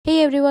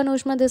Hey everyone,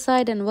 Ushma this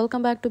side and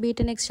welcome back to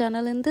Be10x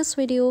channel. In this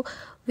video,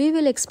 we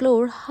will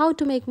explore how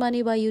to make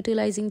money by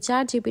utilizing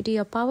ChatGPT,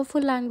 a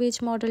powerful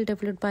language model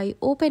developed by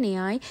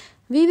OpenAI.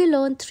 We will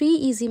learn 3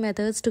 easy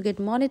methods to get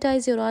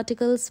monetize your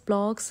articles,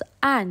 blogs,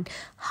 and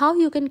how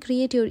you can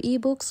create your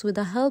ebooks with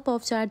the help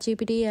of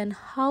ChatGPT and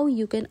how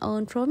you can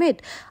earn from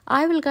it.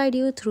 I will guide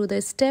you through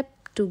the step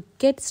to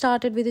get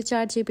started with the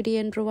ChatGPT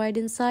and provide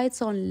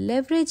insights on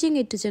leveraging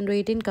it to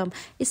generate income.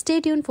 Stay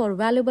tuned for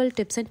valuable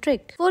tips and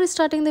tricks. Before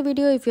starting the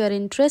video, if you are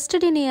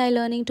interested in AI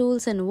learning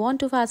tools and want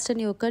to fasten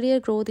your career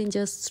growth in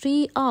just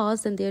 3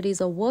 hours, then there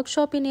is a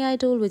workshop in AI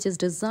tool which is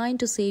designed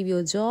to save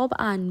your job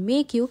and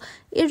make you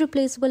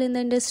irreplaceable in the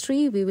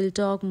industry. We will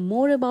talk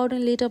more about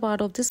in later part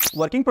of this.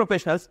 Working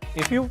professionals,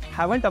 if you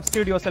haven't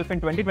upskilled yourself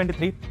in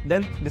 2023,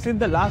 then this is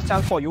the last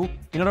chance for you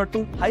in order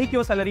to hike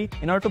your salary,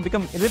 in order to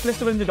become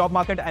irreplaceable in the job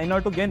market, and in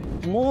order to gain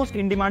most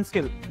in-demand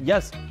skill.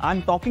 Yes,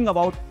 I'm talking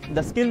about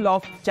the skill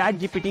of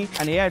ChatGPT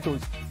and AI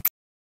tools.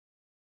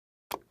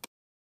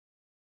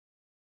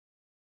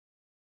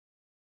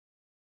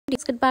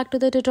 Let's get back to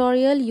the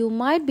tutorial. You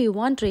might be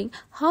wondering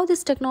how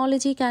this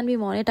technology can be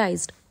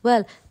monetized.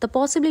 Well, the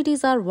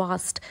possibilities are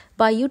vast.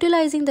 By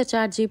utilizing the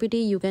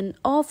ChatGPT, you can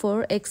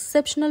offer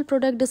exceptional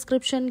product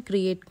description,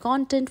 create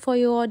content for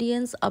your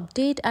audience,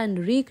 update and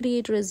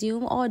recreate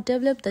resume, or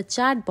develop the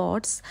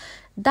chatbots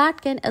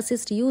that can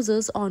assist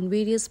users on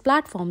various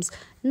platforms.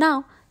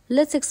 Now,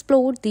 let's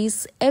explore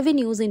these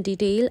avenues in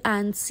detail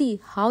and see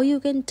how you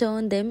can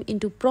turn them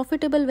into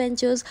profitable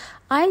ventures.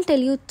 I'll tell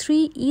you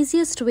 3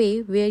 easiest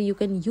way where you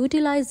can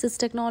utilize this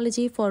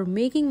technology for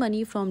making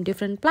money from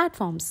different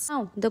platforms.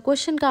 Now, the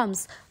question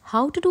comes,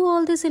 how to do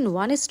all this in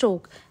one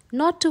stroke?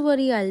 Not to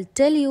worry, I'll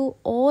tell you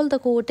all the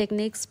core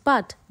techniques,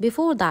 but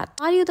before that,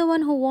 are you the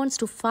one who wants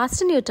to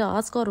fasten your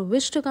task or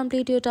wish to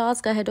complete your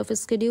task ahead of a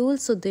schedule?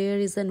 So there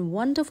is a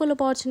wonderful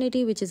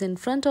opportunity which is in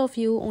front of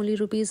you, only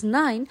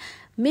 ₹9,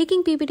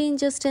 making PPT in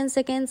just 10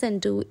 seconds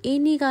and do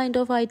any kind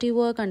of IT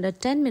work under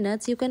 10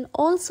 minutes. You can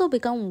also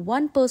become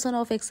 1%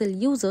 of Excel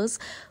users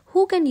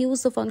who can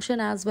use the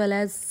function as well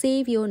as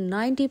save your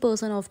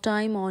 90% of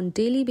time on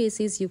daily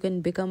basis. You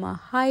can become a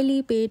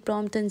highly paid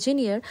prompt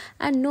engineer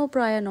and no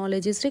prior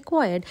knowledge is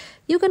required.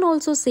 You can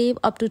also save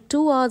up to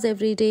 2 hours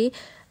every day,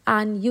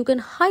 and you can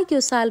hike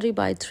your salary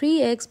by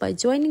 3x by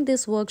joining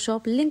this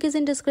workshop. Link is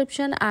in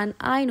description, and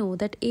I know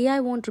that AI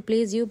won't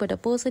replace you, but a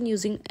person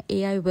using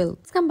AI will.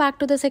 Let's come back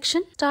to the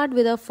section. Start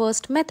with our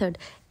first method.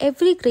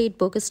 Every great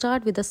book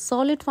starts with a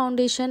solid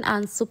foundation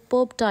and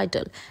superb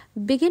title.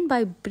 Begin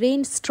by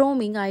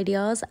brainstorming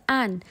ideas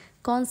and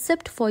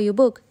concept for your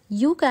book.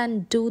 You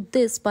can do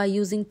this by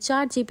using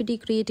ChatGPT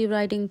creative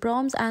writing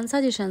prompts and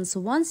suggestions.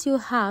 Once you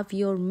have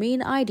your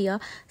main idea,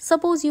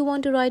 suppose you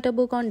want to write a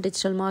book on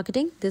digital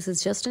marketing. This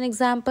is just an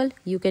example.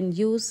 You can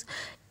use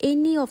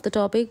any of the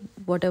topic,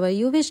 whatever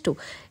you wish to.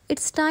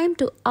 It's time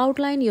to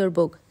outline your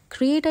book.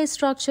 Create a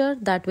structure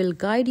that will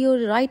guide your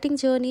writing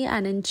journey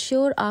and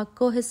ensure a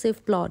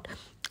cohesive plot.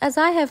 As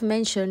I have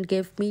mentioned,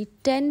 give me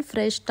 10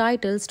 fresh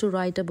titles to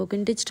write a book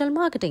in digital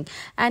marketing.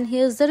 And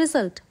here's the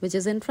result, which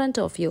is in front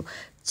of you.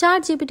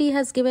 ChatGPT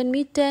has given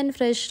me 10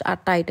 fresh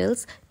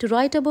titles to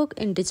write a book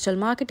in digital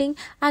marketing.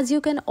 As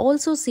you can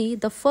also see,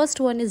 the first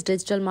one is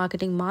Digital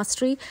Marketing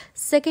Mastery.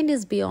 Second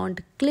is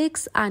Beyond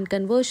Clicks and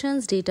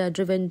Conversions,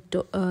 Data-Driven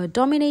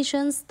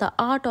Dominations, The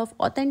Art of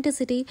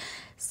Authenticity,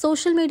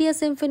 Social Media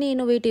Symphony,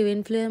 Innovative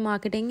Influencer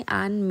Marketing,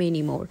 and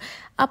many more.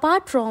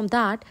 Apart from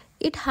that,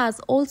 it has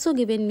also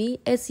given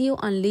me SEO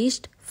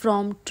Unleashed,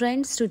 From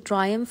Trends to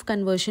Triumph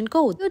Conversion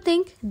Code. You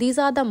think these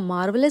are the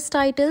marvelous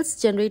titles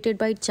generated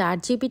by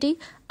ChatGPT?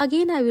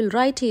 Again, I will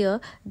write here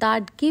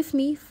that give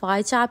me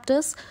 5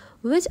 chapters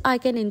which I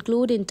can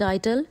include in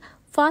title.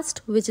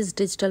 First, which is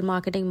Digital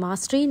Marketing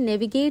Mastery,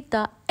 navigate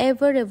the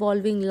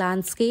ever-evolving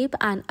landscape,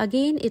 and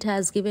again it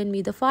has given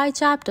me the 5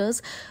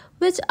 chapters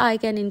which I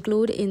can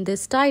include in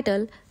this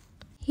title.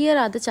 Here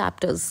are the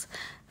chapters.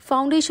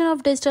 Foundation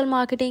of Digital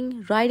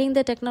Marketing, Riding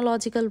the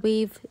Technological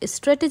Wave,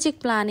 Strategic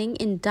Planning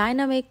in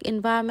Dynamic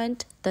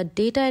Environment, The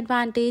Data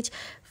Advantage,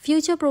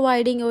 Future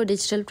Providing Your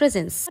Digital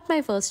Presence. My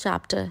first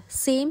chapter,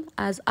 same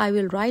as I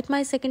will write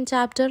my second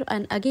chapter,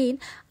 and again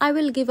I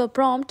will give a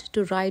prompt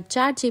to write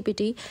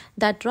ChatGPT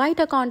that write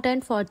a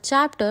content for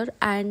chapter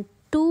and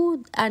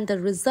the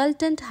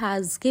resultant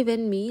has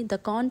given me the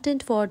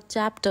content for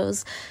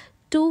chapters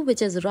 2,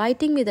 which is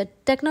writing me the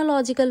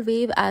technological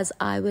wave, as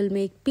I will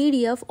make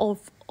PDF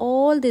of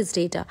all this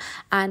data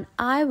and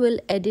I will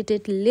edit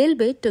it a little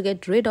bit to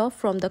get rid of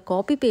from the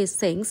copy paste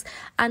things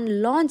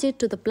and launch it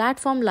to the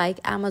platform like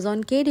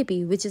Amazon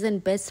KDP, which is an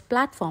best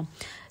platform.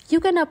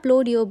 You can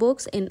upload your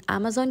books in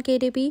Amazon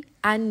KDP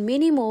and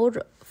many more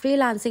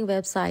freelancing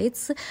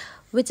websites,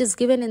 which is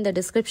given in the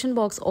description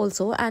box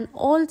also. And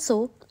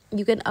also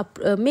you can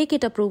make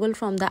it approval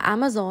from the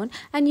Amazon,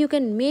 and you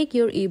can make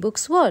your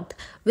ebooks worth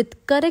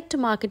with correct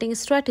marketing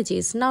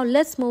strategies. Now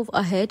let's move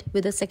ahead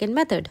with the second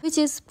method, which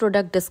is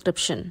product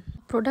description.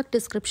 Product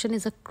description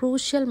is a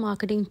crucial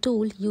marketing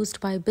tool used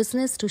by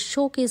business to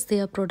showcase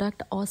their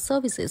product or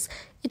services.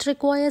 It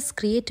requires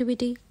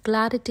creativity,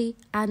 clarity,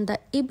 and the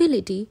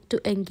ability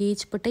to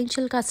engage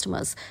potential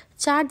customers.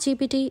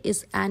 ChatGPT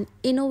is an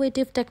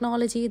innovative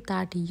technology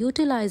that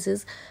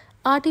utilizes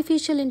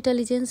artificial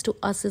intelligence to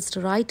assist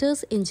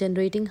writers in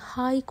generating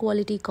high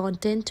quality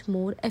content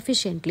more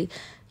efficiently.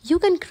 You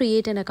can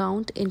create an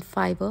account in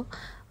Fiverr,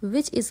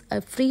 which is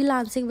a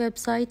freelancing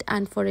website,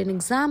 and for an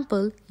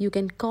example, you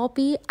can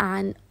copy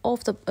any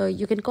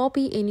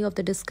of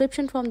the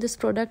description from this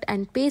product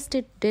and paste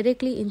it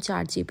directly in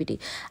ChatGPT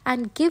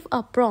and give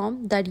a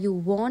prompt that you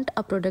want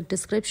a product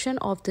description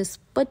of this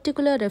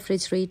particular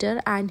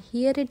refrigerator, and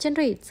here it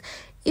generates.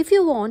 If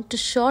you want to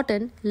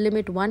shorten,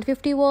 limit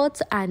 150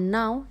 words, and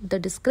now the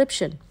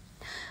description.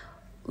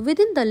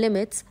 Within the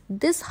limits,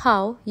 this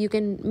how you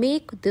can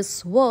make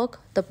this work,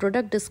 the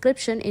product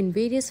description in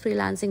various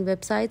freelancing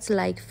websites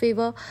like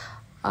Fiverr,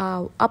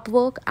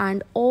 Upwork,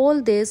 and all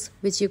this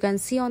which you can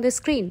see on the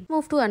screen.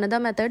 Move to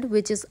another method,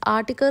 which is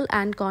article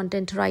and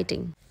content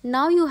writing.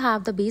 Now you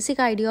have the basic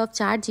idea of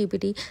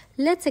ChatGPT.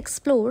 Let's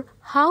explore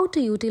how to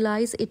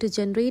utilize it to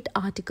generate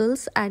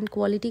articles and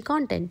quality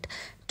content.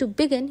 To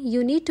begin,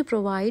 you need to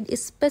provide a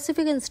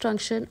specific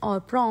instruction or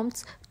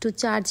prompts to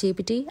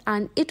ChatGPT,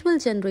 and it will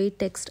generate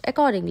text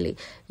accordingly.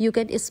 You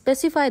can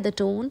specify the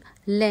tone,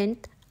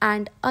 length,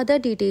 and other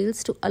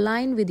details to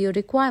align with your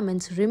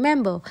requirements.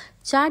 Remember,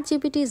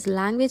 ChatGPT is a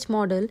language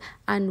model,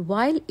 and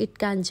while it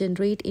can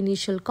generate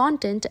initial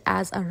content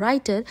as a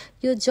writer,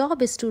 your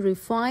job is to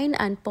refine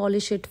and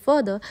polish it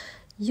further.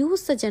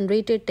 Use the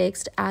generated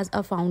text as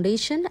a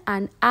foundation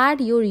and add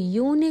your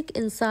unique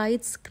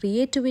insights,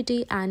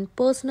 creativity, and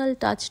personal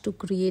touch to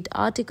create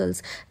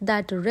articles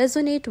that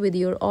resonate with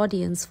your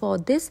audience. For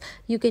this,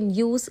 you can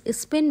use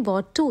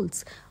Spinbot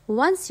tools.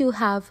 Once you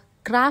have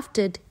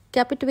crafted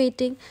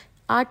captivating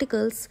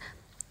articles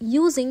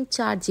using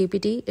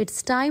ChatGPT,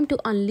 it's time to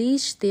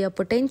unleash their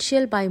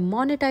potential by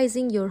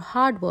monetizing your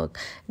hard work.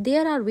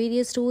 There are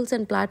various tools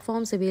and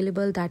platforms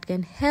available that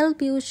can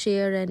help you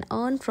share and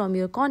earn from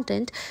your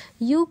content.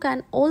 You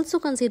can also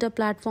consider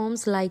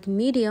platforms like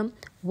Medium,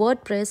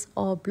 WordPress,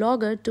 or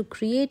Blogger to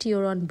create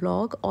your own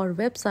blog or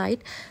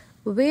website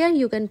where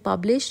you can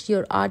publish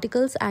your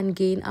articles and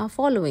gain a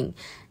following.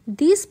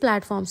 These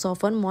platforms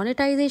offer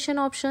monetization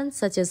options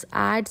such as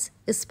ads,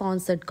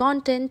 sponsored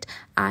content,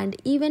 and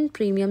even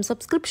premium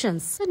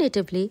subscriptions.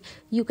 Alternatively,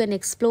 you can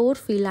explore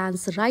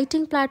freelance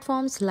writing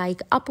platforms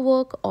like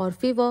Upwork or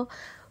Fiverr,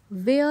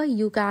 where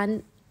you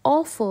can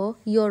offer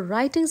your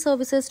writing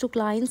services to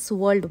clients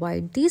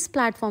worldwide. This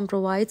platform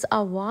provides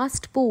a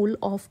vast pool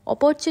of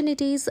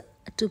opportunities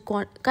to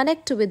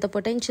connect with the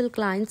potential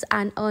clients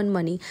and earn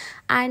money,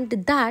 and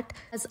that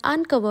has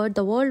uncovered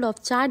the world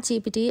of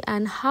ChatGPT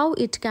and how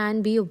it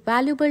can be a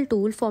valuable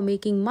tool for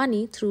making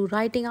money through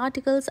writing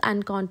articles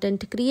and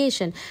content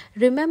creation.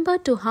 Remember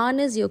to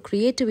harness your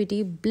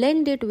creativity,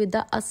 blend it with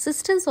the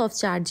assistance of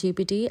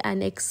ChatGPT,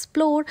 and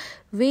explore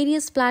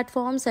various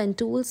platforms and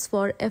tools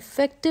for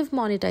effective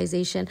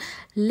monetization.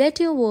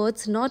 Let your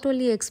words not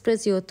only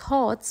express your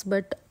thoughts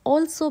but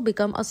also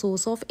become a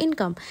source of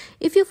income.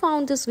 If you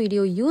found this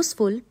video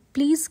useful,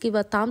 please give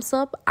a thumbs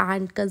up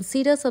and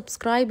consider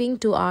subscribing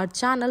to our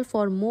channel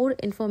for more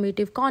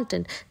informative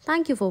content.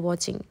 Thank you for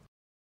watching.